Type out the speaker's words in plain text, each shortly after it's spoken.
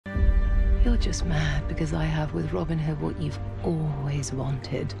You're just mad because I have with Robin Hood what you've always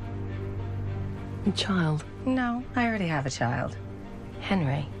wanted. A child. No, I already have a child.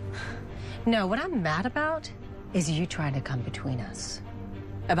 Henry. No, what I'm mad about is you trying to come between us.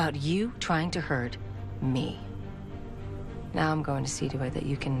 About you trying to hurt me. Now I'm going to see to it that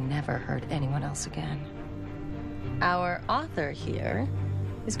you can never hurt anyone else again. Our author here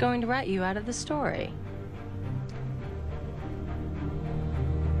is going to write you out of the story.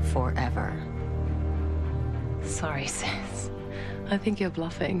 Forever. Sorry, sis. I think you're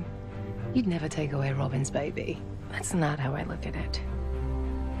bluffing. You'd never take away Robin's baby. That's not how I look at it.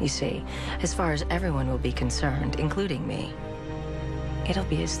 You see, as far as everyone will be concerned, including me, it'll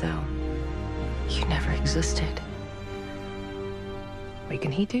be as though you never existed. Wait,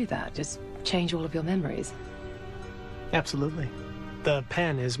 can he do that? Just change all of your memories? Absolutely. The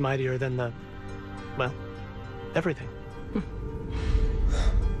pen is mightier than the, well, everything.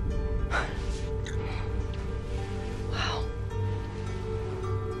 Wow.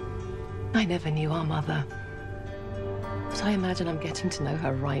 I never knew our mother. But I imagine I'm getting to know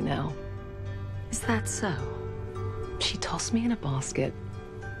her right now. Is that so? She tossed me in a basket,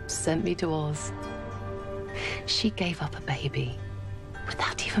 sent me to Oz. She gave up a baby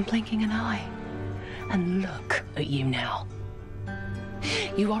without even blinking an eye. And look at you now.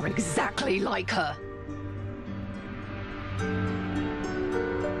 You are exactly like her.